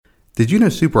Did you know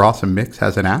Super Awesome Mix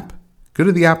has an app? Go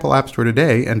to the Apple App Store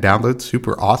today and download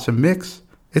Super Awesome Mix.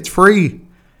 It's free.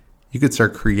 You could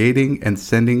start creating and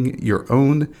sending your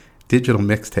own digital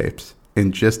mixtapes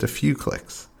in just a few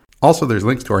clicks. Also, there's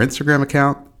links to our Instagram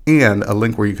account and a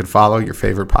link where you can follow your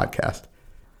favorite podcast.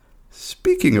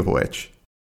 Speaking of which,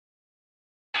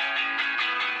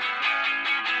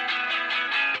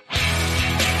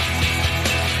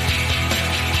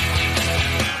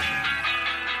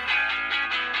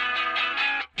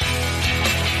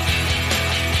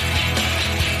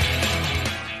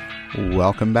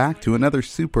 welcome back to another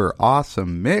Super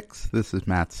Awesome Mix. This is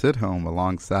Matt Sidholm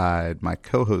alongside my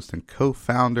co-host and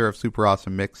co-founder of Super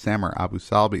Awesome Mix, Samer Abu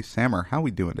Salbi. Samer, how are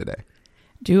we doing today?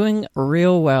 Doing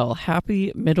real well.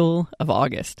 Happy middle of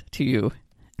August to you.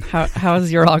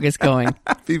 How's your August going?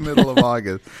 Happy middle of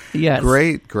August. Yes.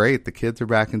 Great. The kids are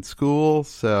back in school,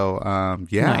 so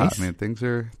Nice. I mean things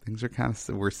are kind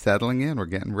of, we're settling in. We're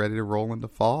getting ready to roll into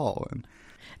fall. And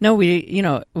No, we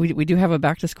do have a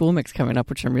back to school mix coming up,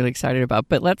 which I'm really excited about.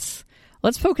 But let's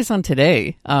focus on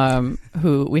today.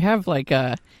 Who we have I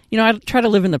try to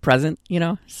live in the present.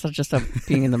 So just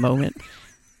being in the moment.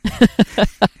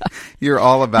 You're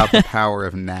all about the power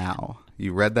of now.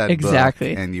 You read that Exactly.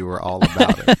 book, and you were all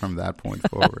about it from that point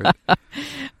forward.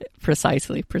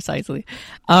 Precisely.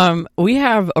 We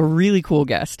have a really cool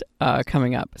guest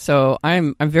coming up, so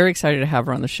I'm very excited to have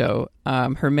her on the show.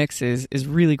 Her mix is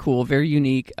really cool, very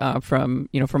unique from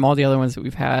all the other ones that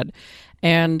we've had,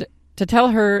 and to tell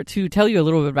you a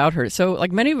little bit about her. So,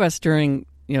 like many of us during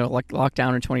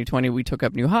lockdown in 2020, we took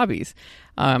up new hobbies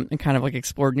and kind of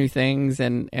explored new things,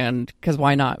 and because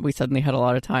why not? We suddenly had a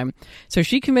lot of time. So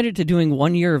she committed to doing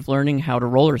 1 year of learning how to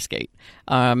roller skate,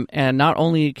 and not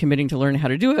only committing to learning how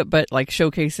to do it, but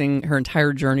showcasing her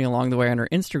entire journey along the way on her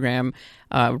Instagram,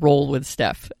 Roll with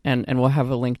Steph, and we'll have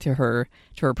a link to her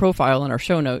profile in our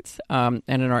show notes and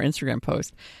in our Instagram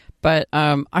post. But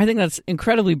I think that's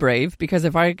incredibly brave, because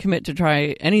if I commit to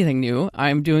try anything new,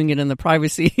 I'm doing it in the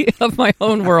privacy of my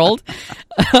own world,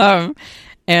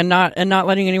 and not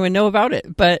letting anyone know about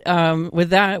it. But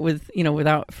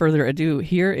without further ado,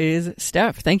 here is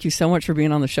Steph. Thank you so much for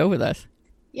being on the show with us.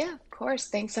 Yeah, of course.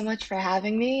 Thanks so much for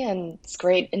having me, and it's a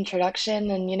great introduction.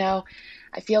 And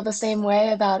I feel the same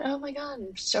way about, oh my God,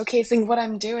 I'm showcasing what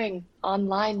I'm doing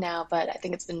online now, but I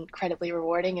think it's been incredibly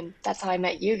rewarding, and that's how I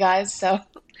met you guys, so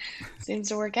seems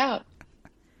to work out.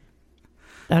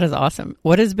 That is awesome.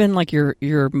 What has been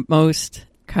your most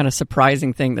kind of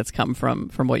surprising thing that's come from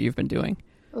what you've been doing?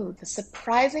 Ooh, the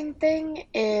surprising thing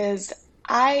is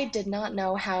I did not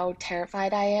know how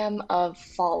terrified I am of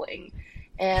falling.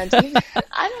 And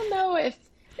I don't know if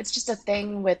it's just a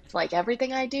thing with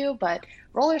everything I do, but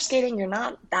roller skating, you're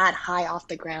not that high off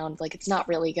the ground. It's not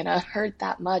really gonna hurt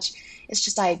that much. It's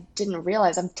just I didn't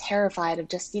realize I'm terrified of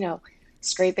just,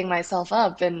 scraping myself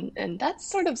up. And that's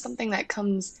sort of something that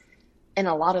comes in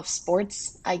a lot of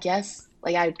sports, I guess.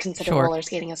 I would consider Sure. roller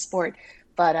skating a sport.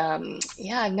 But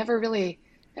I've never really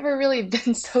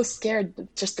been so scared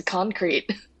of just the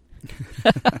concrete.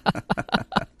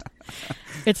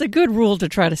 It's a good rule to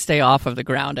try to stay off of the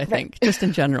ground, I think, just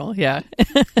in general. Yeah.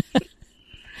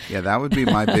 Yeah, that would be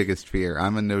my biggest fear.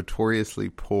 I'm a notoriously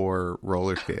poor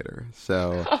roller skater.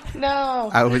 So Oh, no.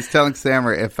 I was telling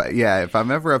Samer, if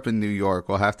I'm ever up in New York,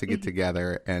 we'll have to get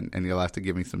together and you'll have to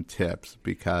give me some tips,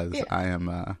 because Yeah. I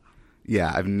am,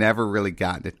 I've never really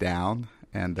gotten it down,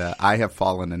 and I have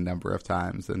fallen a number of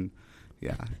times, and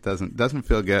it doesn't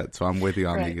feel good. So I'm with you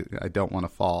on Right. I don't want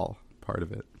to fall part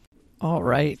of it. All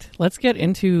right. Let's get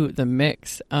into the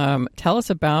mix. Tell us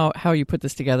about how you put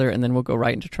this together, and then we'll go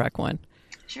right into track one.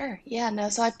 Sure. Yeah, no.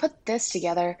 So I put this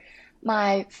together.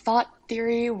 My thought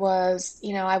theory was,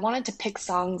 I wanted to pick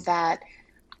songs that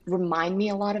remind me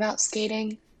a lot about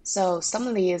skating. So some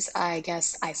of these, I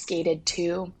guess, I skated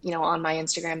too, on my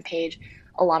Instagram page.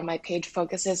 A lot of my page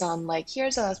focuses on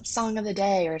here's a song of the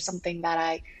day or something that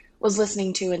I was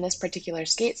listening to in this particular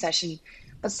skate session.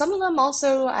 But some of them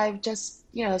also I've just,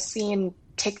 seen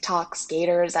TikTok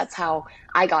skaters. That's how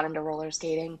I got into roller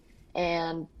skating.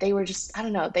 And they were just, I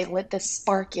don't know, they lit this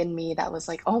spark in me that was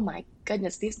oh my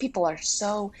goodness, these people are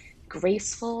so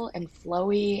graceful and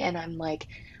flowy. And I'm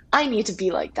I need to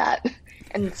be like that.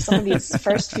 And some of these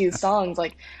first few songs,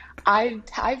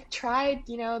 I've tried,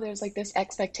 there's this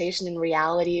expectation and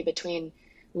reality between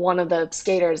one of the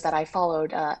skaters that I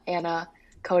followed, Anna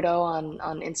Kodo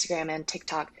on Instagram and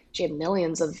TikTok. She had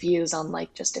millions of views on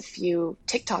just a few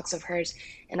TikToks of hers.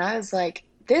 And I was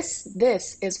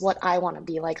this is what I want to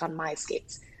be like on my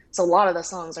skates. So a lot of the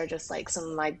songs are just some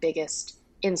of my biggest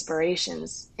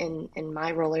inspirations in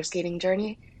my roller skating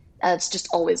journey. It's just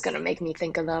always going to make me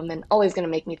think of them, and always going to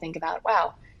make me think about,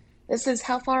 wow, this is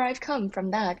how far I've come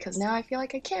from that because now I feel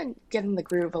like I can get in the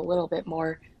groove a little bit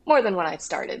more than when I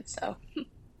started. So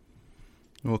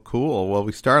Well, cool. Well,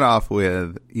 we start off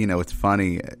with, it's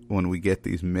funny when we get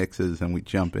these mixes and we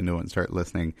jump into it and start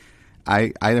listening.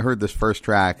 I heard this first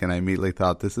track and I immediately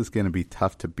thought this is going to be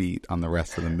tough to beat on the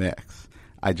rest of the mix.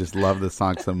 I just love the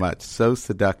song so much. So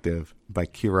Seductive by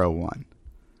Kiro One.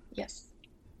 yes.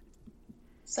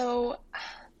 So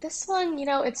this one,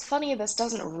 it's funny. This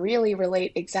doesn't really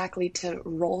relate exactly to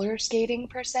roller skating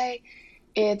per se.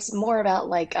 It's more about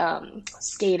like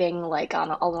skating like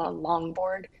on a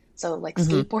longboard. So like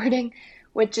skateboarding,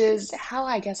 which is how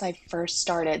I guess I first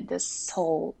started this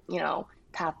whole,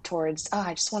 path towards,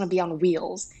 I just want to be on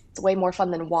wheels. It's way more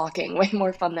fun than walking, way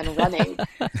more fun than running.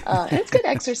 And it's good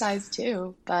exercise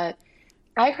too. But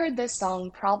I heard this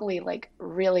song probably like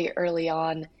really early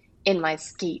on in my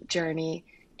skate journey.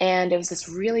 And it was this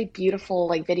really beautiful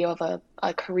like video of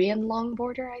a Korean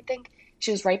longboarder, I think.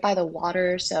 She was right by the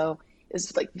water, so it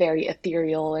was like very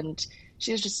ethereal. And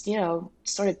she was just,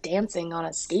 sort of dancing on a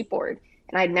skateboard.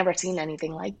 And I'd never seen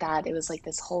anything like that. It was like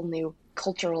this whole new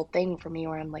cultural thing for me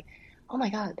where I'm like, oh my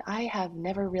God, I have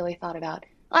never really thought about,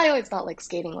 I always thought like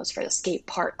skating was for the skate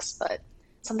parks, but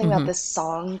something about this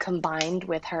song combined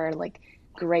with her like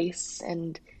grace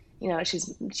and,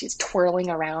 she's twirling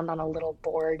around on a little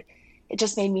board. It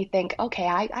just made me think, okay,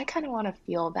 I kind of want to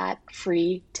feel that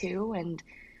free too. And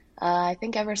I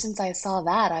think ever since I saw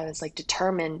that, I was like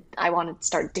determined I wanted to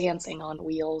start dancing on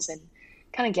wheels and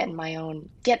kind of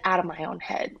get out of my own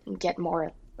head and get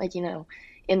more like,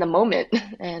 in the moment.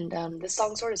 And this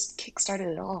song sort of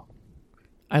kickstarted it all.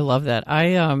 I love that.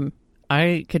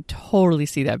 I could totally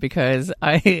see that because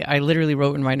I literally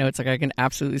wrote in my notes, like I can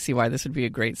absolutely see why this would be a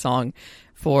great song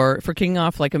for kicking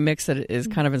off like a mix that is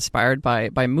kind of inspired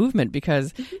by movement,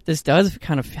 because this does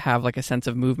kind of have like a sense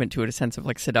of movement to it, a sense of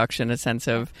like seduction, a sense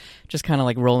of just kind of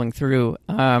like rolling through.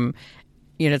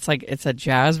 It's a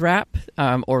jazz rap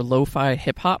or lo-fi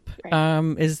hip hop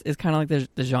is kind of like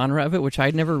the genre of it, which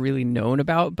I'd never really known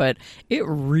about, but it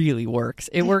really works.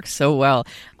 It works so well.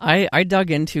 I dug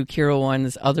into Kiro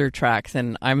One's other tracks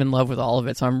and I'm in love with all of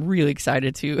it. So I'm really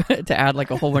excited to add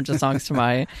like a whole bunch of songs to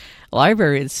my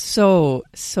library. It's so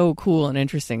cool and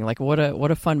interesting. Like what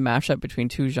a fun mashup between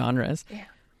two genres. Yeah.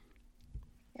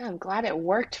 I'm glad it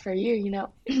worked for you.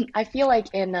 I feel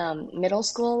like in middle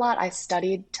school a lot, I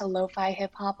studied to lo-fi hip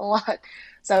hop a lot.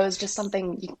 So it was just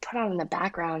something you can put on in the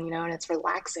background, and it's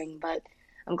relaxing. But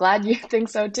I'm glad you think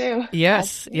so too.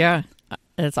 Yes. Yeah.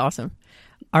 That's awesome.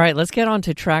 All right, let's get on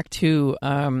to track 2.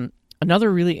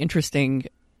 Another really interesting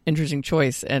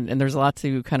choice. And there's a lot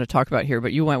to kind of talk about here,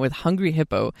 but you went with Hungry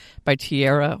Hippo by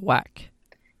Tierra Whack.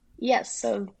 Yes.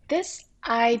 So this,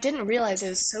 I didn't realize it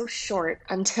was so short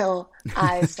until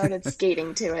I started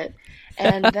skating to it.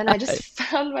 And then I just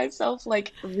found myself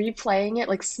like replaying it,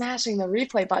 like smashing the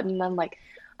replay button. And I'm like,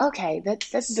 okay,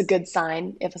 this is a good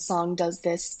sign. If a song does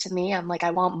this to me, I'm like, I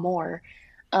want more.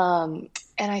 And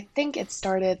I think it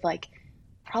started like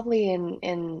probably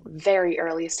in very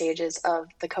early stages of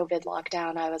the COVID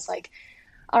lockdown. I was like,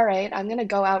 all right, I'm going to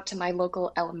go out to my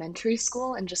local elementary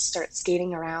school and just start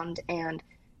skating around. And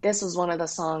this was one of the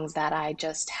songs that I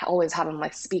just always had on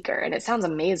my speaker. And it sounds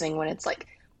amazing when it's like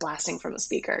blasting from a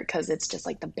speaker because it's just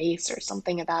like the bass or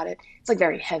something about it. It's like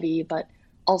very heavy, but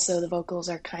also the vocals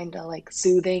are kind of like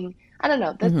soothing. I don't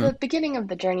know. The beginning of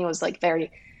the journey was like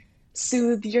very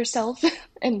soothe yourself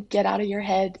and get out of your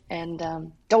head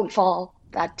and don't fall.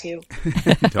 That too.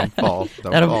 Don't fall.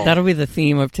 That'll be the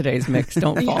theme of today's mix.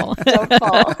 Don't fall. Don't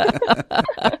fall.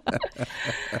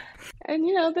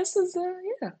 And this is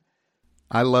yeah.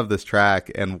 I love this track,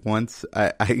 and once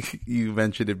you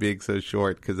mentioned it being so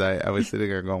short because I was sitting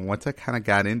there going, once I kind of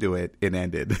got into it, it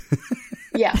ended.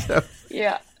 Yeah,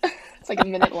 yeah, it's like a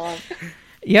minute long.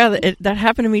 Yeah, that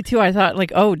happened to me too. I thought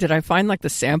like, oh, did I find like the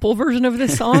sample version of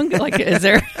this song? Like, is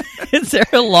there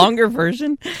a longer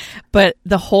version? But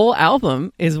the whole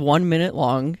album is 1 minute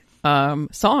long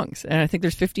songs, and I think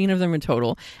there's 15 of them in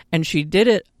total. And she did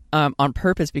it on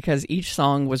purpose because each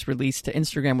song was released to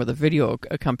Instagram with a video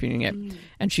accompanying it,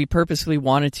 and she purposely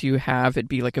wanted to have it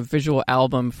be like a visual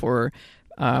album for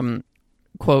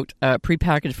quote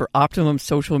prepackaged for optimum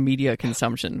social media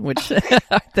consumption, which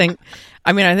I think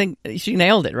she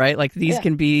nailed it, right? Like these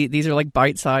are like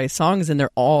bite-sized songs and they're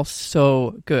all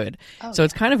so good. So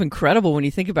it's kind of incredible when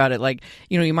you think about it. Like,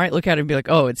 you might look at it and be like,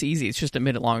 oh, it's easy, it's just a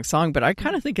minute long song, but I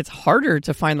kind of think it's harder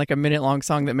to find like a minute long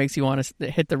song that makes you want to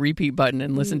hit the repeat button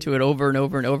and listen to it over and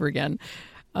over and over again.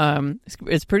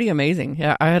 It's pretty amazing.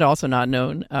 Yeah, I had also not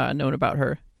known about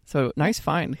her, so nice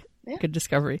find. Good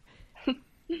discovery.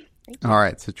 All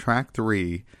right, so track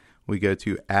 3, we go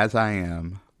to As I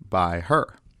Am by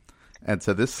her. And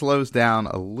so this slows down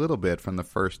a little bit from the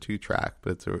first two track,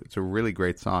 but it's a really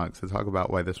great song. So talk about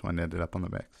why this one ended up on the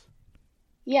mix.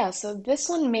 Yeah, so this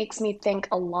one makes me think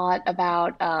a lot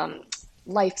about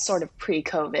life sort of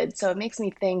pre-COVID. So it makes me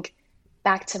think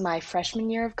back to my freshman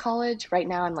year of college. Right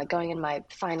now, I'm like going in my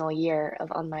final year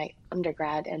of on my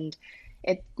undergrad, and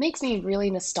it makes me really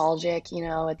nostalgic. You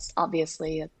know, it's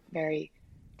obviously it's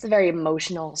a very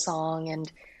emotional song,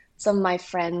 and some of my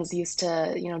friends used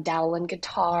to, you know, dabble in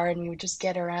guitar, and we would just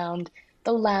get around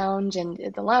the lounge,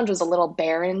 and the lounge was a little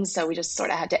barren, so we just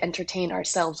sort of had to entertain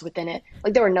ourselves within it.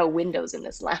 Like there were no windows in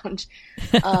this lounge.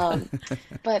 Um,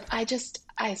 but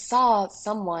I saw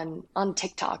someone on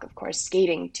TikTok, of course,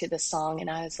 skating to this song,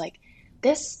 and I was like,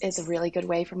 this is a really good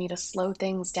way for me to slow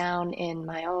things down in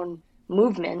my own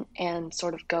movement and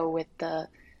sort of go with the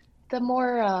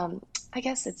more I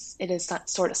guess it is not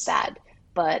sort of sad,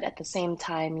 but at the same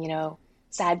time, you know,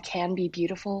 sad can be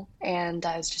beautiful. And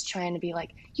I was just trying to be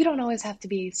like, you don't always have to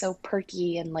be so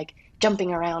perky and like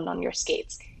jumping around on your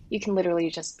skates. You can literally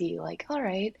just be like, all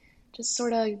right, just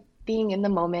sort of being in the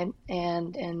moment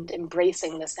and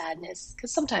embracing the sadness,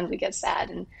 because sometimes we get sad,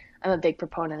 and I'm a big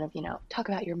proponent of, you know, talk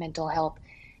about your mental health.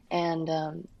 And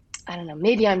I don't know,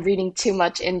 maybe I'm reading too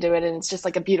much into it and it's just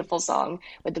like a beautiful song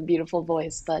with a beautiful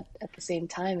voice, but at the same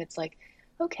time it's like,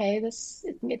 okay,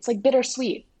 it's like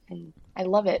bittersweet, and I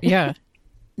love it. Yeah.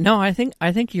 No, I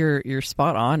think you're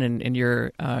spot on in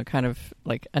your kind of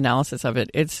like analysis of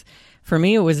it. It's, for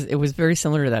me, it was very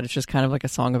similar to that. It's just kind of like a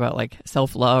song about like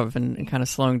self-love and kind of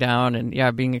slowing down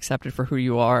and being accepted for who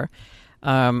you are.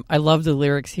 I love the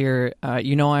lyrics here.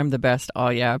 You know I'm the best. Oh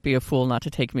yeah, be a fool not to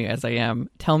take me as I am.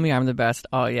 Tell me I'm the best.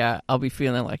 Oh yeah, I'll be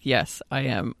feeling like yes, I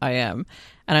am. And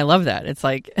I love that. It's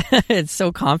like it's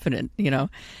so confident, you know.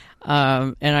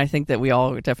 And I think that we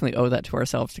all definitely owe that to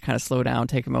ourselves to kind of slow down,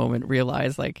 take a moment,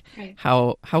 realize like Right.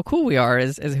 how cool we are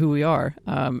as who we are,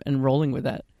 and rolling with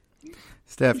that.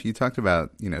 Steph, you talked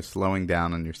about, you know, slowing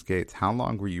down on your skates. How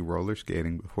long were you roller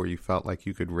skating before you felt like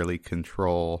you could really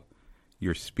control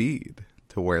your speed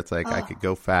to where it's like I could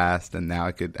go fast and now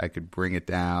I could bring it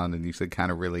down and you could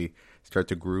kind of really start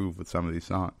to groove with some of these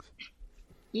songs?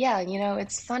 Yeah, you know,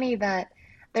 it's funny that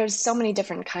there's so many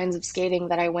different kinds of skating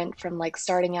that I went from like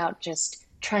starting out just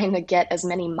trying to get as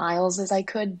many miles as I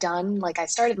could done. Like I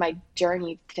started my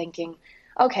journey thinking,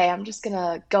 okay, I'm just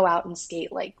gonna go out and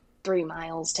skate like 3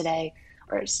 miles today,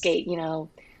 or skate, you know,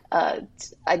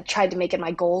 I tried to make it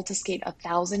my goal to skate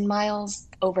 1,000 miles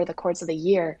over the course of the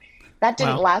year. That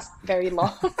didn't Wow. last very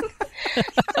long.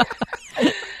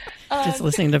 Just Um,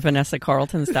 listening to Vanessa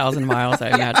Carlton's 1,000 Miles, I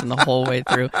imagine the whole way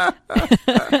through.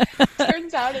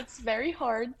 Turns out it's very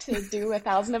hard to do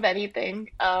 1,000 of anything,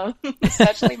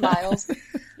 especially miles.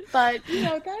 But you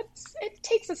know, it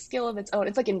takes a skill of its own.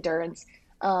 It's like endurance.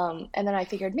 And then I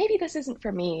figured maybe this isn't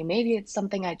for me. Maybe it's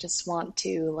something I just want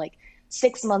to like.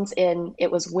 6 months in,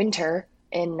 it was winter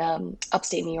in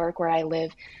upstate New York where I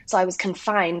live, so I was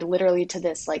confined literally to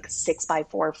this like 6 by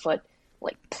 4 foot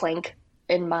like plank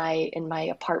in my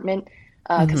apartment,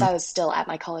 because I was still at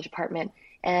my college apartment,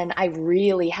 and I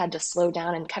really had to slow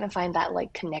down and kind of find that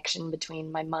like connection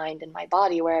between my mind and my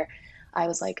body, where I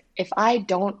was like, if I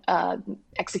don't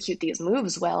execute these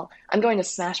moves well, I'm going to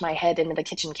smash my head into the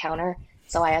kitchen counter.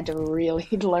 So I had to really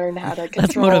learn how to That's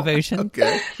control. motivation.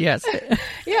 Okay. Yes.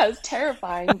 Yeah, it's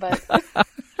terrifying, but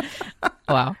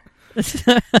Wow.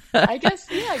 I guess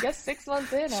 6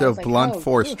 months in, I So was like, blunt oh,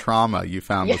 force ooh. trauma you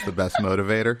found was the best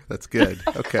motivator? That's good.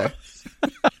 Okay.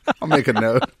 I'll make a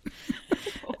note.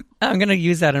 I'm going to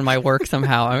use that in my work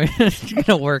somehow. I'm going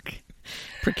to work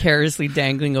precariously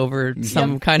dangling over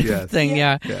some kind of Yes. thing.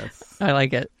 Yeah. Yes. I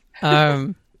like it.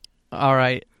 All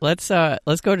right. Let's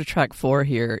go to track 4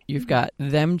 here. You've got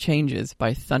Them Changes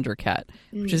by Thundercat,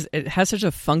 which is, it has such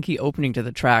a funky opening to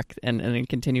the track, and it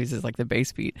continues as like the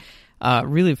bass beat.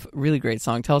 Really, really great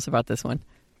song. Tell us about this one.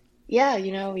 Yeah,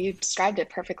 you know, you described it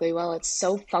perfectly well. It's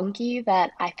so funky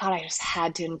that I thought I just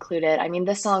had to include it. I mean,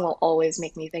 this song will always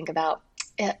make me think about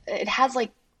it. It has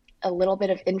like a little bit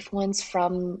of influence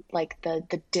from like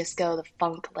the disco, the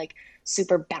funk, like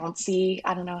super bouncy.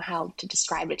 I don't know how to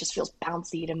describe it. It just feels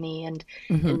bouncy to me, and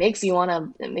it makes you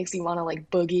wanna like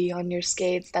boogie on your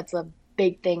skates. That's a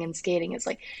big thing in skating. It's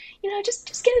like, you know,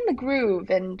 just get in the groove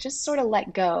and just sort of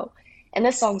let go. And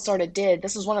this song sort of did.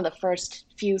 This was one of the first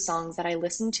few songs that I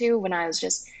listened to when I was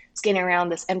just skating around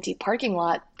this empty parking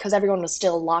lot, because everyone was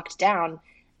still locked down.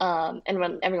 And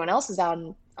when everyone else is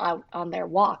out on their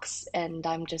walks and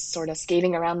I'm just sort of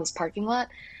skating around this parking lot,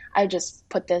 I just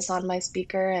put this on my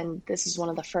speaker, and this is one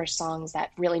of the first songs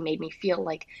that really made me feel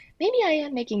like maybe I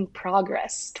am making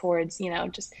progress towards, you know,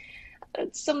 just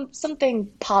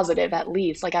something positive at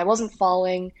least. Like I wasn't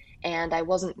falling and I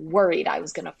wasn't worried I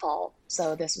was gonna fall.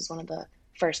 So this was one of the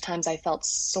first times I felt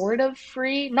sort of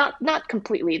free. Not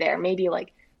completely there, maybe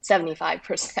like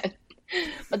 75%.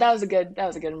 But that was a good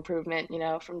improvement,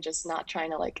 from just not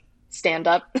trying to like stand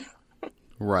up.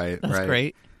 Right, That's right.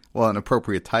 great. Well, an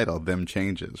appropriate title, Them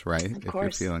Changes, right? Of If you're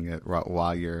course. feeling it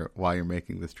while you're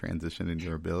making this transition in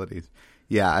your abilities.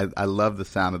 Yeah, I love the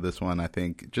sound of this one. I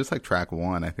think just like track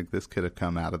one, I think this could have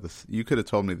come out of this. You could have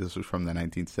told me this was from the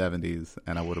 1970s,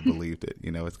 and I would have believed it.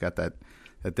 It's got that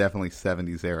definitely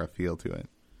 70s era feel to it.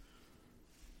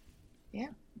 Yeah.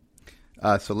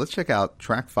 So let's check out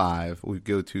track 5. We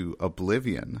go to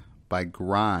Oblivion by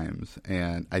Grimes,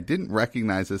 and I didn't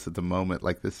recognize this at the moment.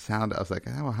 Like this sound, I was like,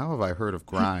 how have I heard of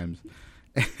Grimes?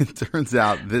 And it turns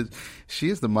out that she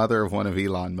is the mother of one of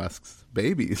Elon Musk's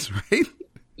babies, right?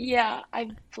 Yeah, I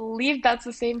believe that's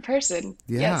the same person.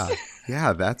 Yeah, Yes.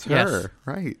 yeah, that's Yes. her,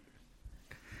 right?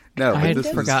 No, I but had this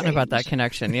was forgotten about that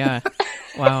connection. Yeah.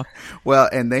 Wow. well,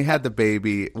 and they had the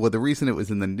baby. Well, the reason it was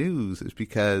in the news is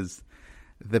because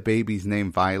the baby's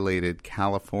name violated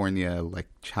California like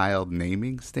child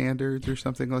naming standards or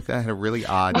something like that. It had a really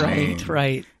odd name.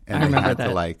 Right. And I they remember had that.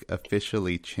 to like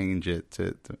officially change it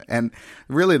to and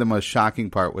really the most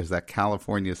shocking part was that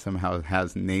California somehow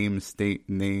has name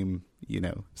standards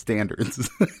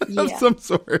of Yeah. some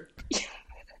sort.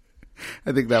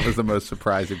 I think that was the most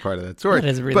surprising part of that story. That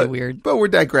is really weird. But we're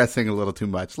digressing a little too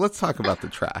much. Let's talk about the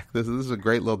track. This is a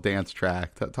great little dance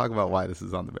track. Talk about why this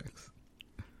is on the mix.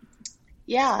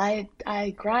 Yeah,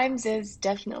 I Grimes is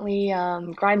definitely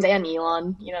Grimes and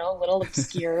Elon, a little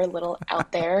obscure, a little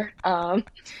out there.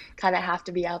 Kind of have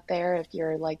to be out there if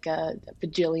you're like a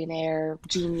bajillionaire,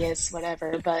 genius,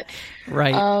 whatever. But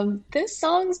Right. this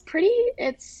song's pretty.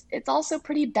 It's also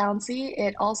pretty bouncy.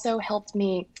 It also helped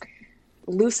me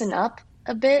loosen up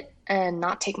a bit and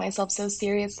not take myself so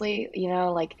seriously.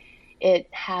 Like it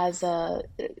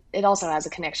also has a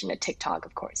connection to TikTok,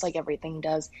 of course, like everything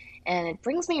does. And it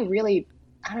brings me really,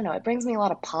 I don't know, it brings me a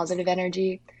lot of positive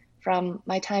energy from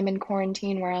my time in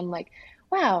quarantine where I'm like,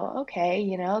 wow,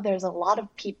 okay, um, there's a lot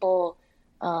of people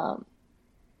on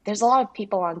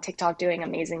TikTok doing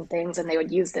amazing things, and they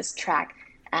would use this track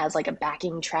as like a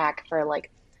backing track for like,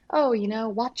 oh,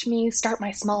 watch me start my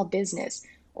small business,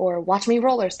 or watch me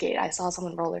roller skate. I saw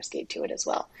someone roller skate to it as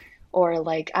well. Or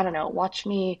like, I don't know, watch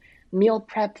me meal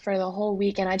prep for the whole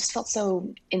week. And I just felt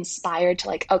so inspired to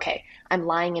like, okay, I'm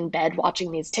lying in bed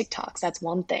watching these TikToks. That's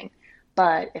one thing.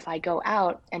 But if I go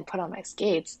out and put on my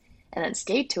skates and then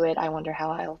skate to it, I wonder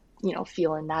how I'll,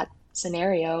 feel in that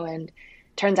scenario. And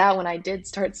turns out when I did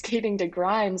start skating to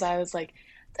Grimes, I was like,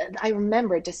 I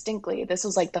remember distinctly, this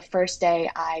was like the first day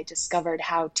I discovered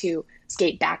how to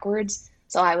skate backwards.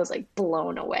 So I was like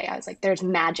blown away. I was like, there's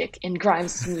magic in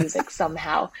Grimes' music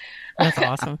somehow. That's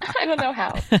awesome. I don't know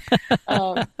how,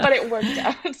 but it worked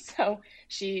out. So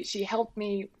she helped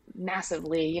me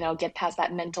massively, get past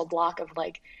that mental block of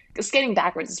like, 'cause skating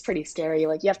backwards is pretty scary.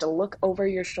 Like you have to look over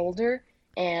your shoulder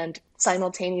and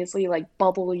simultaneously like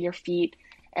bubble your feet,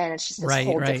 and it's just this Right,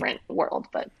 whole right. different world.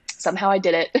 But somehow I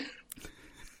did it.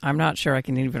 I'm not sure I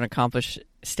can even accomplish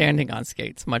standing on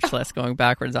skates, much less going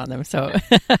backwards on them. So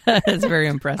it's very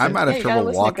impressive. I might have Yeah, you gotta trouble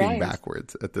listen to walking Grimes.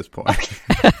 backwards at this point.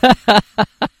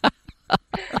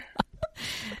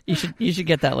 You should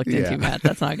get that looked Yeah. into, Matt.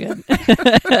 That's not good.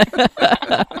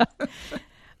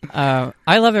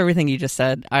 I love everything you just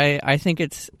said. I think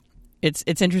it's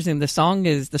interesting. The song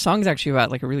is actually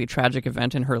about like a really tragic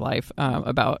event in her life,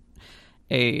 about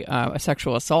a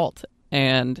sexual assault,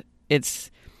 and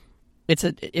it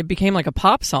became like a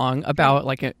pop song about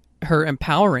like her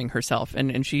empowering herself,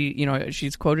 and she,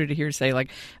 she's quoted here say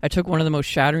like, I took one of the most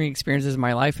shattering experiences of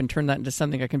my life and turned that into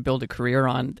something I can build a career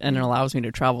on, and it allows me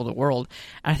to travel the world.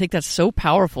 And I think that's so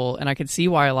powerful, and I could see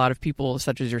why a lot of people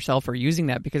such as yourself are using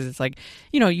that, because it's like,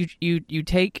 you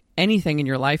take anything in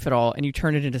your life at all and you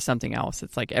turn it into something else.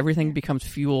 It's like everything becomes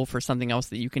fuel for something else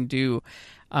that you can do.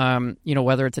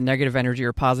 Whether it's a negative energy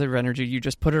or positive energy, you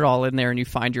just put it all in there and you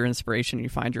find your inspiration, you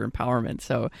find your empowerment.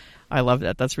 So I love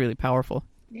that. That's really powerful.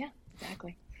 Yeah,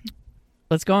 exactly.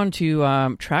 Let's go on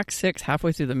to track 6,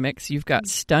 halfway through the mix. You've got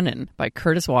Stunnin' by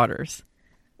Curtis Waters.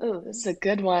 Oh, this is a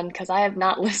good one because I have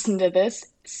not listened to this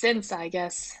since, I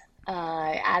guess,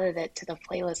 I added it to the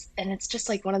playlist. And it's just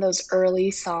like one of those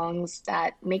early songs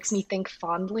that makes me think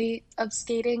fondly of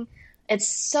skating.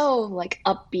 It's so like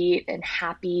upbeat and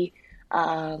happy.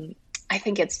 I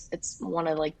think it's one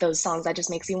of like those songs that just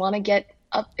makes you want to get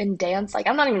up and dance. Like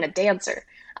I'm not even a dancer.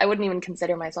 I wouldn't even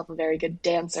consider myself a very good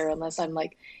dancer unless I'm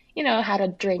like had a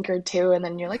drink or two, and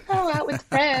then you're like, oh, out with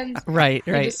friends. Right,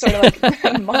 You right. just sort of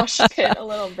like mosh pit a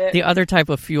little bit. The other type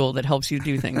of fuel that helps you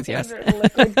do things, yes.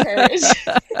 Liquid courage.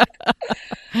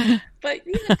 But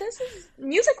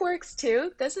music works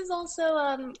too. This is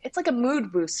also it's like a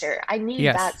mood booster. I need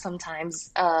Yes. that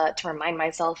sometimes to remind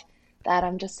myself that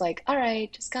I'm just like, all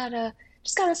right, just gotta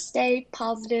stay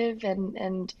positive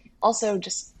and also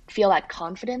just feel that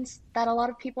confidence that a lot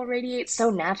of people radiate so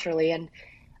naturally. And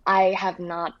I have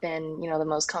not been, the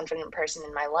most confident person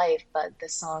in my life, but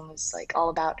this song is like all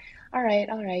about, all right,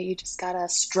 you just gotta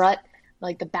strut.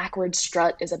 Like the backward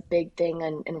strut is a big thing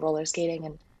in roller skating,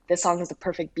 and this song is the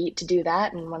perfect beat to do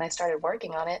that. And when I started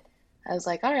working on it, I was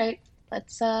like, all right,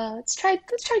 let's try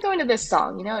going to this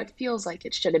song. It feels like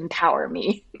it should empower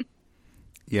me.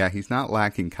 Yeah, he's not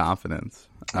lacking confidence.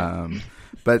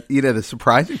 But the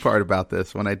surprising part about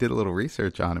this, when I did a little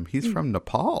research on him, he's from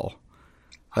Nepal.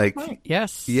 Like,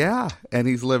 Yes. yeah, and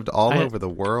he's lived all over the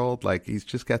world. Like, he's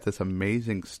just got this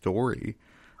amazing story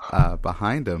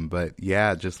behind him. But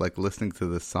yeah, just like listening to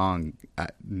the song,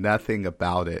 nothing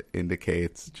about it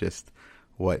indicates just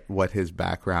what his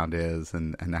background is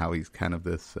and how he's kind of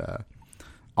this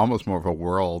almost more of a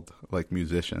world like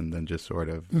musician than just sort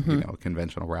of a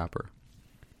conventional rapper.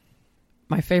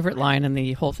 My favorite line in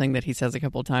the whole thing that he says a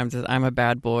couple of times is "I'm a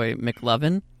bad boy,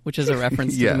 McLovin," which is a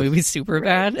reference to Yes. the movie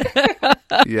Superbad.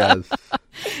 Yes.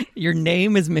 Your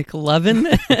name is McLovin.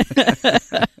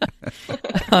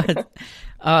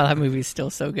 Oh, that movie's still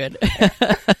so good.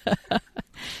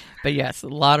 But yes, a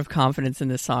lot of confidence in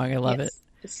this song. I love it.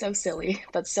 It's so silly,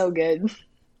 but so good.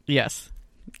 Yes.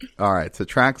 All right, so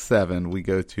track 7, we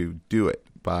go to "Do It"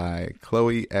 by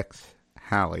Chloe X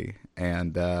Halle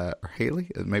and or Haley,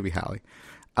 maybe Halle,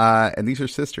 and these are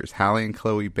sisters, Halle and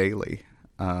Chloe Bailey.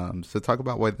 So talk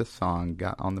about why this song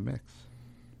got on the mix.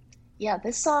 Yeah,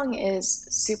 this song is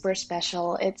super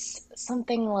special. It's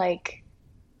something like,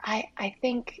 I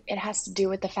think it has to do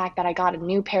with the fact that I got a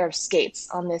new pair of skates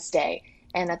on this day.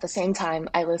 And at the same time,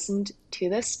 I listened to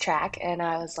this track and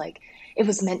I was like, it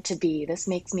was meant to be. This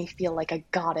makes me feel like a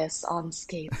goddess on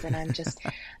skates. And I'm just,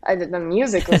 the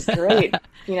music was great,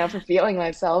 for feeling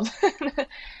myself.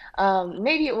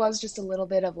 Maybe it was just a little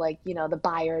bit of like, the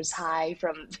buyer's high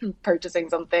from purchasing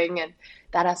something, and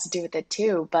that has to do with it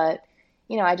too. But,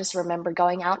 I just remember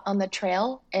going out on the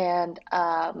trail and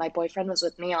my boyfriend was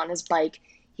with me on his bike.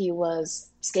 He was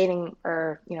skating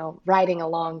or, riding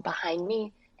along behind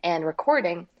me and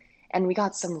recording, and we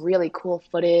got some really cool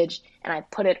footage, and I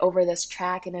put it over this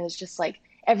track, and it was just like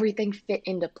everything fit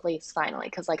into place finally,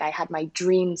 because like I had my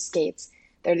dream skates.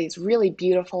 They're these really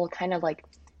beautiful kind of like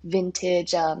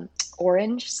vintage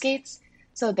orange skates,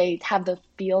 so they have the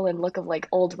feel and look of like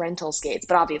old rental skates,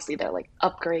 but obviously they're like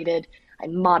upgraded. I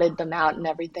modded them out and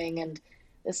everything, and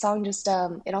this song just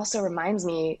it also reminds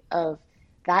me of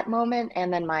that moment.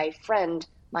 And then my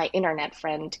internet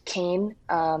friend, Kane,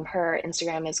 her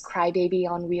Instagram is Crybaby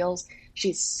on Wheels.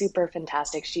 She's super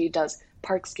fantastic. She does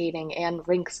park skating and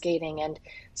rink skating, and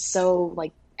so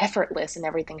like effortless in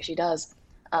everything she does.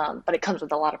 But it comes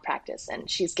with a lot of practice, and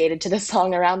she skated to this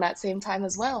song around that same time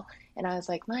as well. And I was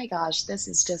like, my gosh,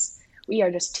 we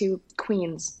are just two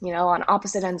queens, on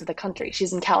opposite ends of the country.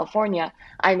 She's in California,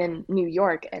 I'm in New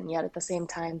York, and yet at the same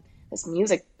time, this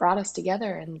music brought us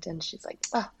together. And she's like,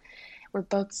 oh, we're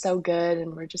both so good,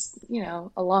 and we're just,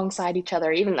 alongside each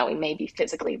other, even though we may be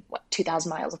physically, 2,000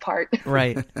 miles apart.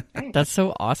 Right. That's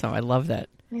so awesome. I love that.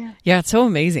 Yeah. Yeah, it's so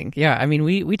amazing. Yeah, I mean,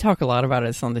 we talk a lot about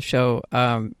this on the show,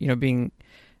 being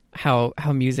how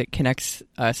music connects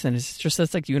us, and it's just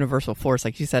this like universal force.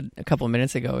 Like you said a couple of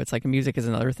minutes ago, it's like music is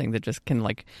another thing that just can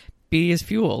like be as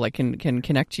fuel, like can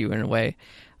connect you in a way.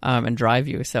 And drive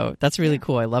you. So that's really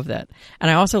cool. I love that.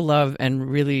 And I also love and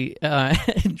really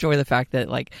enjoy the fact that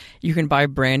like you can buy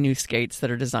brand new skates that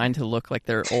are designed to look like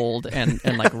they're old and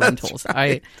like rentals.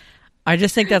 Right. I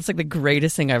just think that's like the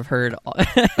greatest thing I've heard.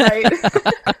 Right.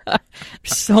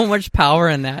 So much power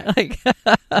in that. Like,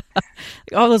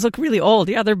 oh, those look really old.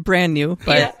 Yeah, they're brand new,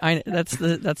 but Yeah. That's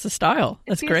the style.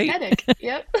 That's It's the great. aesthetic.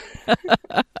 Yep.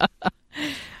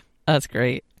 That's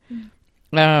great.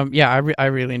 I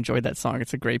really enjoyed that song.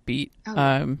 It's a great beat.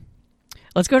 Oh.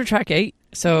 Let's go to track 8.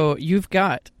 So you've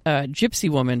got Gypsy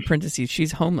Woman, parentheses,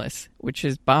 She's Homeless, which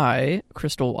is by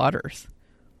Crystal Waters.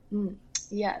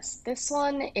 Yes, this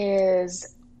one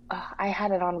is, I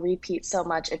had it on repeat so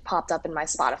much, it popped up in my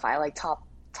Spotify, like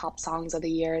top songs of the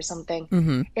year or something.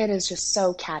 Mm-hmm. It is just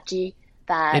so catchy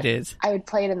that It is. I would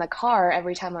play it in the car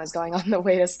every time I was going on the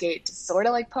way to skate to sort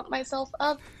of like pump myself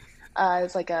up.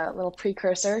 It's like a little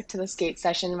precursor to the skate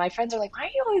session. And my friends are like, "Why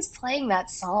are you always playing that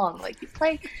song? Like you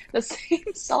play the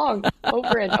same song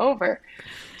over and over."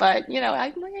 But I'm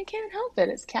like, I can't help it.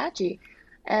 It's catchy.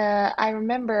 I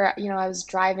remember, I was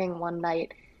driving one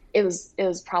night. It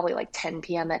was probably like 10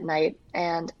 p.m. at night,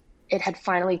 and it had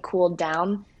finally cooled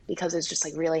down because it was just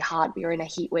like really hot. We were in a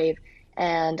heat wave,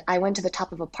 and I went to the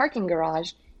top of a parking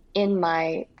garage in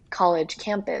my college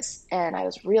campus, and I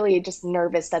was really just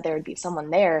nervous that there would be someone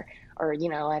there, or I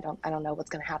don't know what's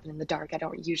going to happen in the dark. I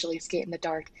don't usually skate in the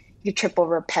dark. You trip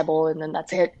over a pebble, and then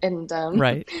that's it. And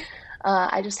Right.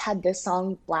 I just had this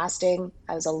song blasting.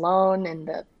 I was alone in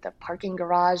the parking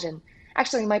garage, and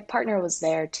actually my partner was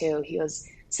there too. He was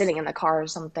sitting in the car or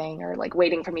something, or like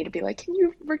waiting for me to be like, "Can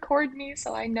you record me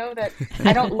so I know that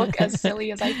I don't look as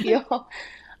silly as I feel?"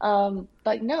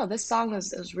 But no, this song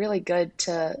was really good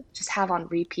to just have on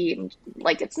repeat, and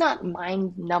like it's not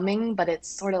mind numbing, but it's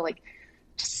sort of like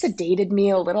just sedated me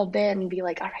a little bit, and be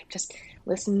like, all right, just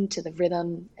listen to the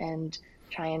rhythm and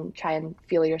try and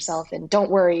feel yourself, and don't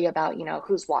worry about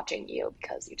who's watching you,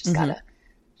 because you just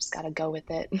gotta go with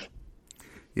it.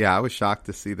 Yeah, I was shocked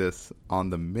to see this on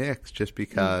the mix just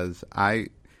because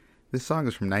this song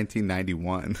is from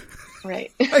 1991.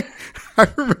 Right. Like, I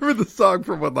remember the song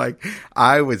from when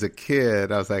I was a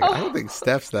kid. I was like, I don't think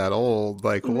Steph's that old.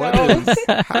 Like, No.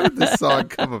 how did this song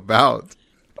come about?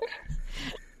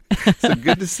 So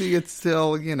good to see it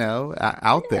still,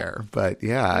 out there. But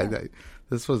yeah.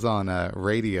 This was on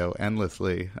radio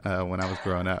endlessly when I was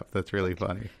growing up. That's really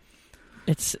funny.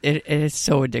 It is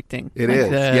so addicting. It is,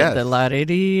 yes. The la di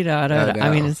di da da. I I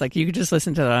mean, know. it's like you could just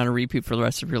listen to that on a repeat for the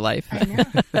rest of your life. I know.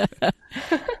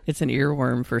 It's an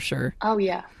earworm for sure. Oh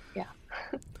yeah. Yeah.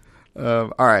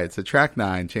 All right, so track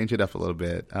 9, change it up a little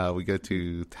bit. We go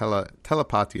to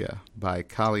Telepatia by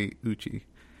Kali Uchi.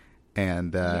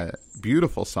 And Yes.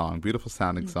 beautiful song, beautiful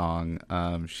sounding song.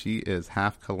 She is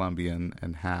half Colombian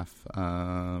and half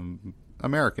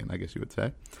American, I guess you would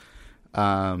say.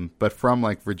 But from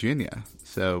Virginia.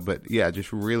 So, but yeah,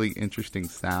 just really interesting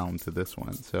sound to this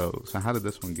one. So how did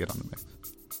this one get on the mix?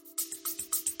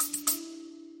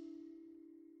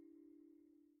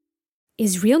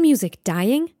 Is real music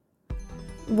dying?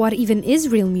 What even is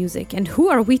real music, and who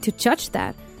are we to judge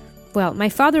that? Well, my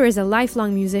father is a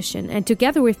lifelong musician, and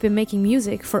together we've been making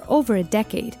music for over a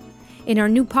decade. In our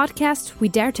new podcast, we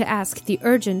dare to ask the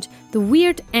urgent, the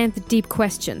weird, and the deep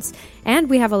questions, and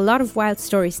we have a lot of wild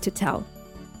stories to tell.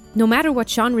 No matter what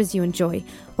genres you enjoy,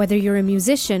 whether you're a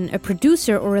musician, a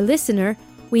producer, or a listener,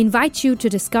 we invite you to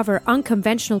discover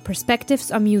unconventional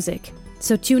perspectives on music.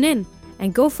 So tune in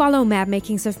and go follow Mad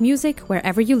Makings of Music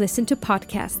wherever you listen to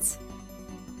podcasts.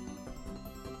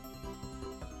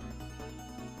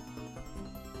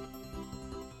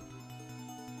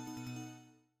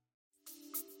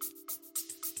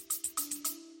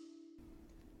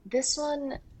 This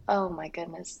one, oh my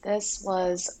goodness, this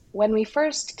was when we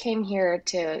first came here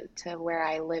to where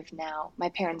I live now. My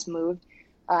parents moved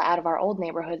out of our old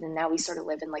neighborhood, and now we sort of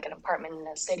live in like an apartment in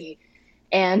a city.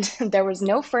 And there was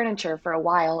no furniture for a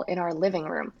while in our living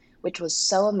room, which was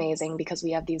so amazing because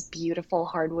we have these beautiful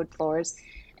hardwood floors.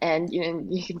 And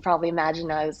you can probably imagine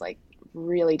I was like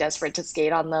really desperate to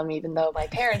skate on them, even though my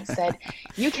parents said,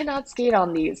 "You cannot skate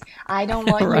on these. I don't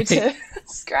want Right. you to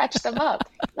scratch them up."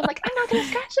 And I'm like, "I'm not going to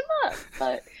scratch them up."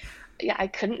 But yeah, I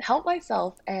couldn't help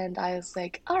myself. And I was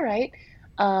like, all right,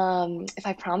 if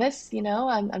I promise,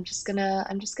 I'm just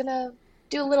gonna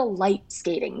do a little light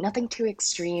skating, nothing too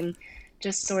extreme.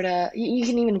 Just sort of, you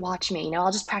can even watch me,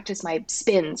 I'll just practice my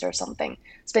spins or something.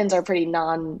 Spins are pretty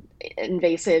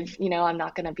non-invasive, I'm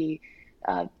not going to be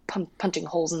punching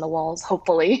holes in the walls,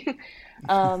 hopefully.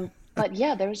 But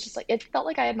yeah, there was just it felt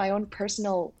like I had my own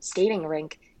personal skating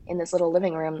rink in this little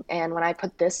living room. And when I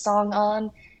put this song on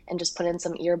and just put in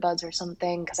some earbuds or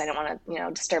something, because I don't want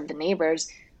to, disturb the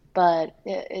neighbors, but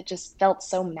it just felt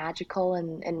so magical.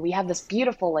 And we have this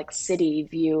beautiful city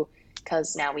view,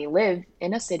 because now we live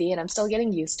in a city and I'm still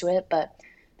getting used to it. But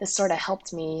this sort of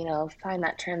helped me, find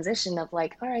that transition of all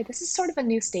right, this is sort of a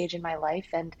new stage in my life.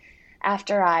 And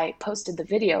after I posted the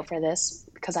video for this,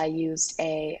 because I used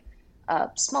a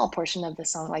small portion of the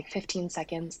song, 15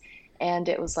 seconds, and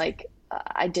it was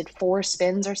I did 4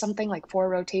 spins or something, 4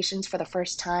 rotations for the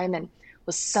first time, and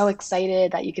was so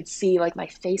excited that you could see my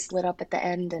face lit up at the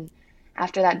end. And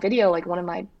after that video, one of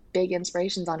my big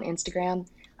inspirations on Instagram,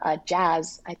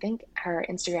 Jazz, I think her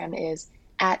Instagram is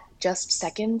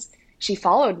 @justseconds. She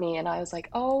followed me, and I was like,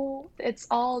 oh, it's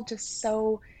all just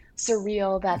so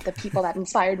surreal that the people that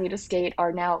inspired me to skate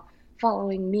are now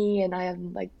following me, and I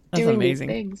am That's doing amazing.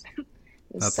 these things.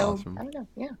 That's awesome. I don't know.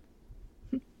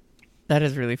 Yeah. That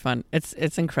is really fun.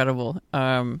 It's incredible.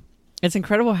 it's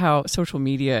incredible how social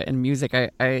media and music,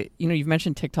 you've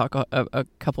mentioned TikTok a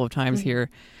couple of times here,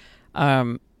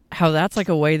 how that's like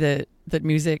a way that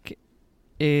music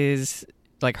is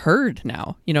like heard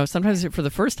now, sometimes for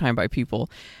the first time by people.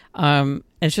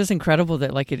 It's just incredible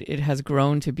that like it has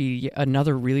grown to be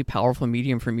another really powerful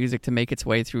medium for music to make its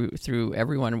way through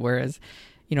everyone. Whereas,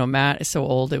 Matt is so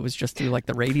old, it was just through like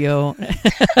the radio.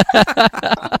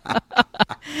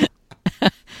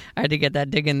 I had to get that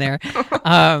dig in there.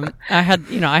 I had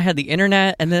the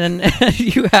internet, and then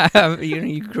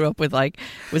you grew up with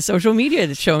social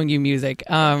media showing you music.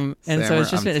 And Samara,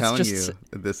 so it's telling just you,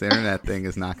 this internet thing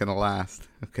is not going to last.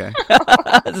 Okay,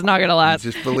 it's not going to last.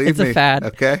 Just believe it's me. A fad.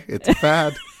 Okay, it's a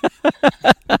fad.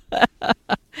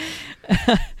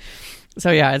 So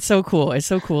yeah, it's so cool. It's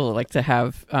so cool, like to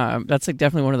have. That's like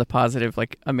definitely one of the positive,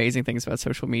 like amazing things about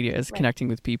social media is connecting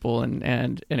with people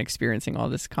and experiencing all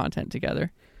this content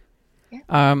together.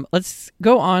 Yeah. Let's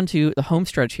go on to the home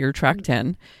stretch here, track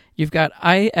 10. You've got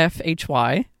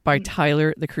IFHY by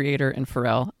Tyler, the Creator, and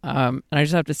Pharrell. And I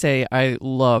just have to say, I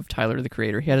love Tyler, the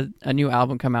Creator. He had a new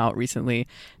album come out recently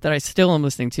that I still am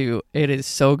listening to. It is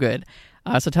so good.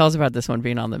 So tell us about this one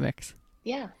being on the mix.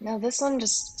 Yeah, no, this one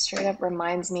just straight up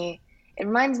reminds me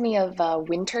of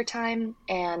winter time.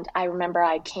 And I remember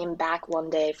I came back one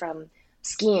day from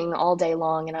skiing all day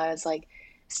long, and I was like,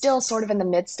 still sort of in the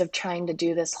midst of trying to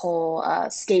do this whole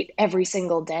skate every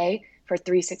single day for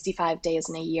 365 days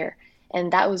in a year.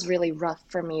 And that was really rough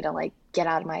for me to like get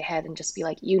out of my head and just be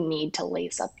like, you need to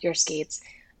lace up your skates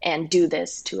and do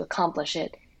this to accomplish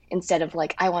it, instead of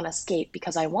like, I want to skate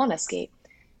because I want to skate.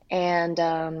 And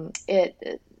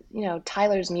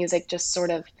Tyler's music just sort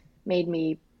of made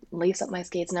me lace up my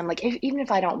skates. And I'm like, even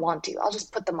if I don't want to, I'll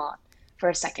just put them on for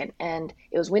a second. And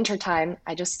it was winter time.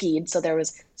 I just skied, so there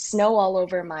was snow all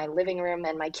over my living room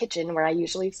and my kitchen where I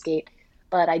usually skate,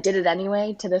 but I did it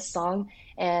anyway to this song.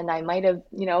 And I might have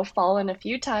fallen a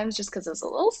few times just because it was a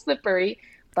little slippery,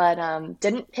 but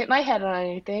didn't hit my head on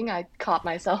anything. I caught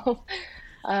myself.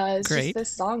 It's Great. Just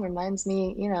this song reminds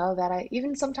me that I,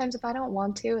 even sometimes if I don't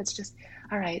want to, it's just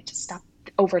all right, just stop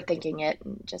overthinking it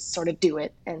and just sort of do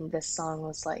it. And this song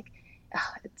was like,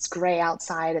 it's gray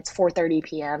outside, it's 4:30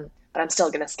 p.m., but I'm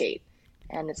still going to skate,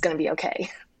 and it's going to be okay.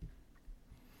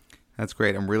 That's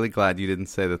great. I'm really glad you didn't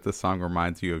say that this song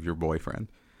reminds you of your boyfriend.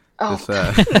 Oh,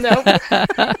 nope.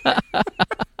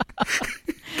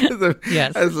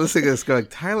 Yes. I was listening to this going,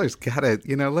 Tyler's got it.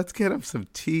 Let's get him some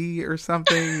tea or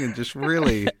something and just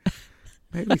really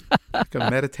maybe like a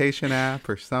meditation app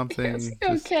or something.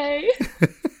 Yes, okay.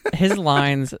 His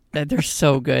lines, they're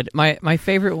so good. My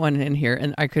favorite one in here,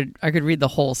 and I could read the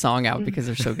whole song out because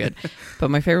they're so good,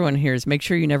 but my favorite one here is make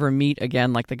sure you never meet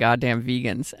again like the goddamn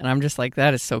vegans. And I'm just like,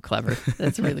 that is so clever.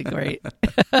 That's really great.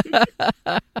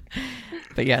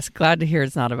 But yes, glad to hear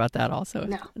it's not about that also.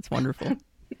 No. It's wonderful.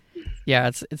 Yeah,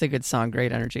 it's a good song.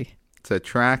 Great energy. So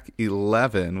track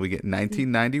 11, we get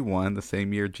 1991, the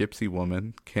same year Gypsy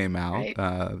Woman came out.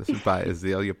 Right. This is by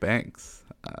Azealia Banks.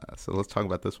 So let's talk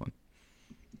about this one.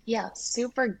 Yeah,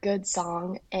 super good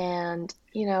song. And,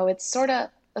 it's sort of,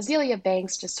 Azealia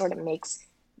Banks just sort of makes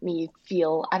me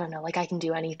feel, I don't know, like I can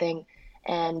do anything.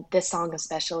 And this song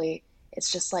especially,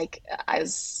 it's just like, I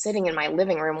was sitting in my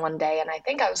living room one day, and I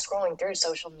think I was scrolling through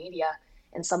social media,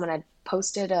 and someone had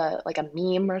posted a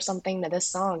meme or something to this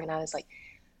song. And I was like,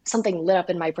 something lit up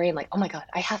in my brain, like, oh my God,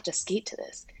 I have to skate to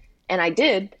this. And I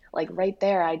did, like right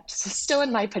there. I was still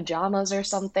in my pajamas or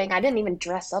something. I didn't even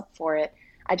dress up for it.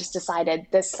 I just decided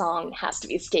this song has to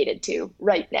be skated to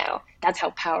right now. That's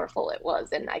how powerful it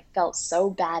was. And I felt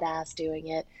so badass doing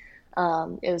it.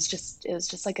 It was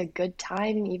just like a good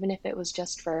time, even if it was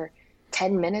just for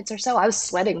 10 minutes or so. I was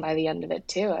sweating by the end of it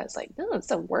too. I was like, oh,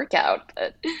 it's a workout.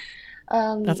 But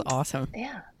that's awesome.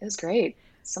 Yeah, it was great.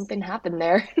 Something happened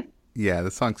there. Yeah,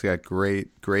 the song's got great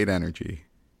energy.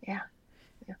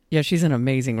 Yeah, she's an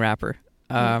amazing rapper.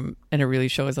 And it really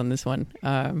shows on this one.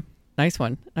 Nice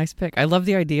one. Nice pick. I love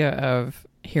the idea of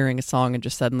hearing a song and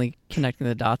just suddenly connecting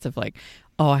the dots of like,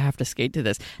 oh, I have to skate to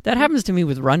this. That happens to me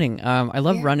with running. I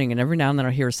love running, and every now and then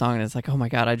I hear a song and it's like, oh my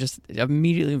God, I just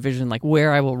immediately envision like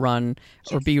where I will run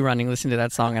or be running, listening to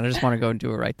that song, and I just want to go and do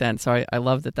it right then. So I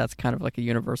love that that's kind of like a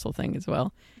universal thing as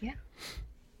well. Yeah.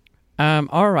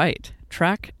 All right.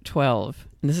 Track 12.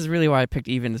 And this is really why I picked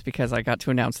Even, is because I got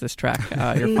to announce this track,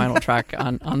 your final track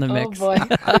on the mix. Oh,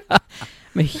 boy.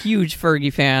 I'm a huge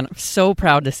Fergie fan. I'm so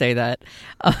proud to say that.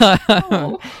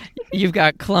 You've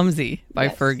got Clumsy by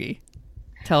Fergie.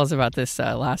 Tell us about this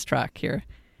last track here.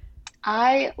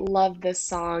 I love this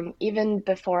song. Even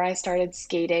before I started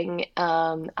skating,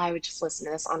 I would just listen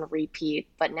to this on repeat.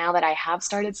 But now that I have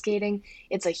started skating,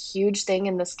 it's a huge thing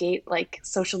in the skate like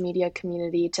social media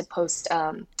community to post.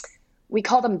 We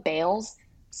call them bails.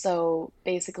 So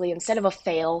basically, instead of a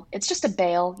fail, it's just a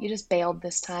bail. You just bailed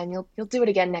this time. You'll do it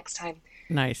again next time.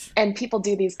 Nice. And people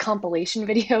do these compilation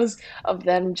videos of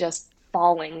them just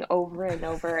falling over and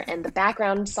over, and the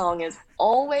background song is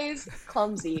always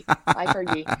Clumsy by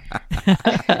Fergie.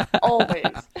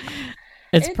 Always.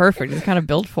 It's perfect. It's kind of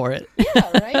built for it.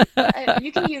 Yeah, right?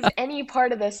 You can use any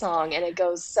part of the song and it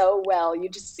goes so well. You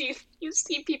see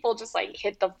people just like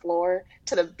hit the floor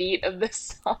to the beat of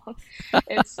this song.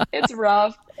 It's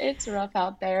rough. It's rough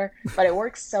out there, but it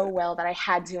works so well that I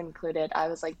had to include it. I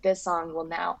was like, this song will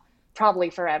now probably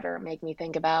forever make me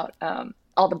think about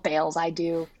all the bails I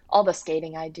do, all the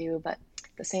skating I do, but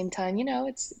at the same time,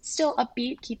 it's still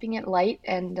upbeat, keeping it light,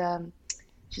 and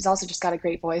she's also just got a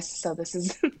great voice, so this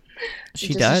is she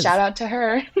just does. a shout out to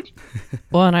her.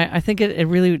 Well, and I think it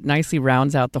really nicely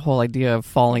rounds out the whole idea of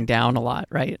falling down a lot,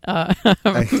 right? I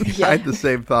had the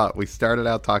same thought. We started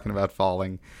out talking about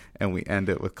falling, and we end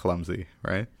it with Clumsy,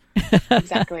 right?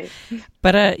 Exactly.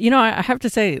 But, I have to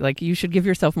say, like, you should give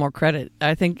yourself more credit.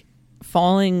 I think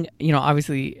falling,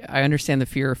 obviously I understand the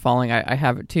fear of falling. I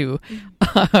have it too.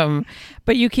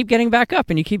 But you keep getting back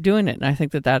up and you keep doing it. And I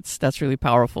think that's really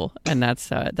powerful. And that's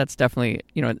definitely,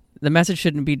 the message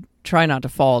shouldn't be try not to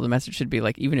fall. The message should be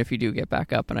like, even if you do get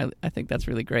back up. And I think that's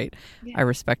really great. Yeah. I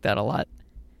respect that a lot.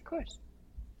 Of course.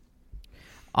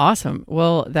 Awesome.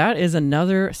 Well, that is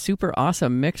another super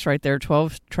awesome mix right there.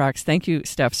 12 tracks. Thank you,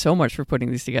 Steph, so much for putting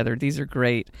these together. These are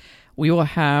great. We will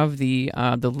have the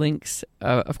links,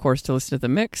 of course, to listen to the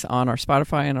mix on our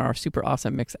Spotify and our Super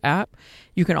Awesome Mix app.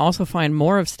 You can also find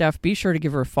more of Steph. Be sure to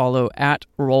give her a follow at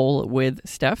Roll with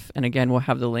Steph. And again, we'll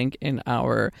have the link in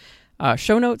our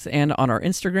show notes and on our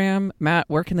Instagram. Matt,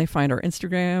 where can they find our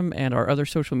Instagram and our other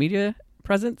social media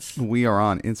presence? We are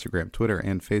on Instagram, Twitter,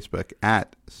 and Facebook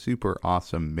at Super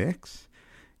Awesome Mix.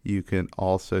 You can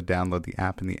also download the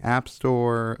app in the App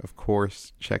Store. Of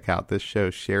course, check out this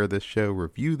show, share this show,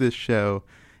 review this show,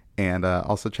 and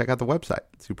also check out the website,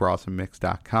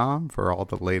 superawesomemix.com, for all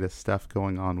the latest stuff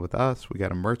going on with us. We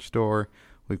got a merch store.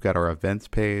 We've got our events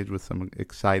page with some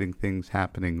exciting things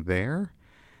happening there.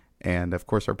 And, of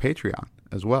course, our Patreon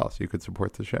as well, so you could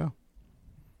support the show.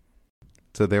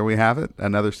 So there we have it,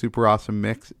 another super awesome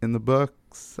mix in the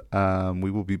books.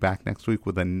 We will be back next week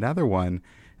with another one.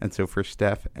 And so for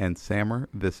Steph and Samer,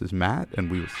 this is Matt,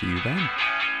 and we will see you then.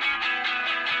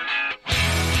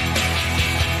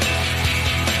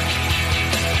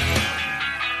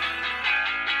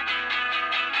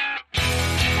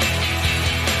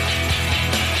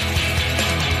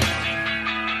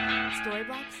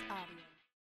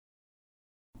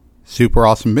 Super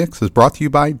Awesome Mix is brought to you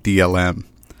by DLM.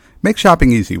 Make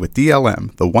shopping easy with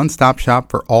DLM, the one-stop shop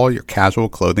for all your casual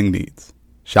clothing needs.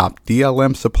 Shop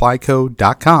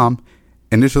DLMSupplyCo.com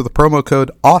and enter the promo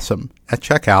code AWESOME at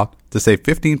checkout to save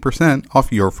 15%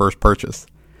 off your first purchase.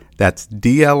 That's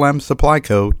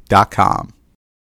DLMSupplyCo.com.